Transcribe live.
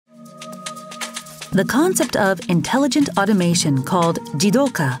The concept of intelligent automation called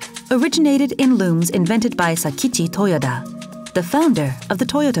Jidoka originated in looms invented by Sakichi Toyoda, the founder of the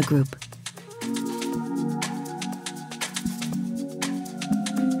Toyota Group.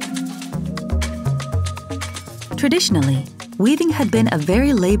 Traditionally, weaving had been a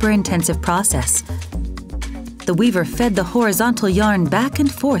very labor-intensive process. The weaver fed the horizontal yarn back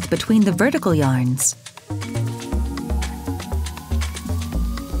and forth between the vertical yarns.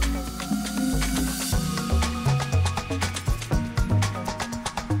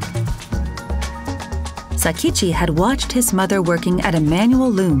 Sakichi had watched his mother working at a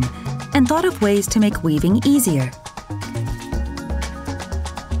manual loom and thought of ways to make weaving easier.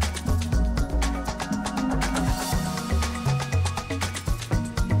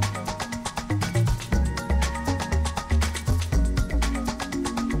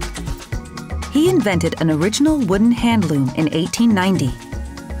 He invented an original wooden hand loom in 1890.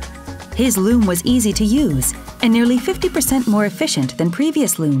 His loom was easy to use and nearly 50% more efficient than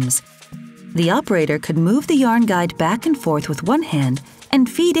previous looms. The operator could move the yarn guide back and forth with one hand and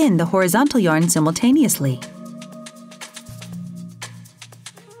feed in the horizontal yarn simultaneously.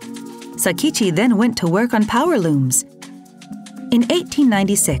 Sakichi then went to work on power looms. In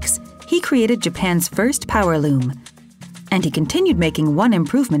 1896, he created Japan's first power loom, and he continued making one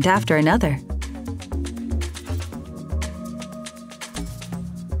improvement after another.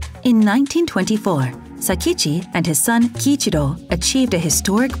 In 1924, Sakichi and his son Kiichiro achieved a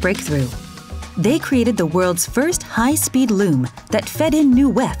historic breakthrough. They created the world's first high-speed loom that fed in new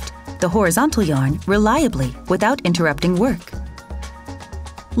weft, the horizontal yarn, reliably without interrupting work.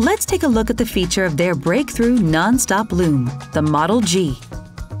 Let's take a look at the feature of their breakthrough non-stop loom, the Model G.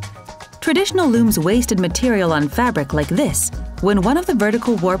 Traditional looms wasted material on fabric like this when one of the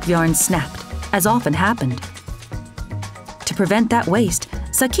vertical warp yarns snapped, as often happened. To prevent that waste,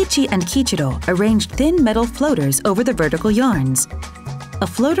 Sakichi and Kiichiro arranged thin metal floaters over the vertical yarns. A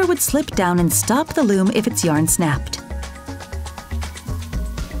floater would slip down and stop the loom if its yarn snapped.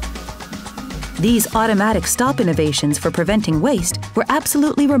 These automatic stop innovations for preventing waste were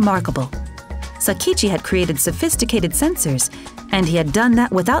absolutely remarkable. Sakichi had created sophisticated sensors, and he had done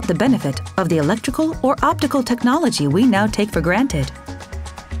that without the benefit of the electrical or optical technology we now take for granted.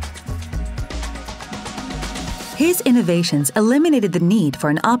 His innovations eliminated the need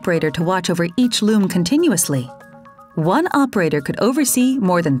for an operator to watch over each loom continuously. One operator could oversee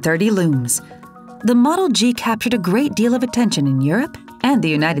more than 30 looms. The Model G captured a great deal of attention in Europe and the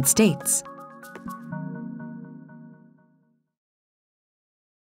United States.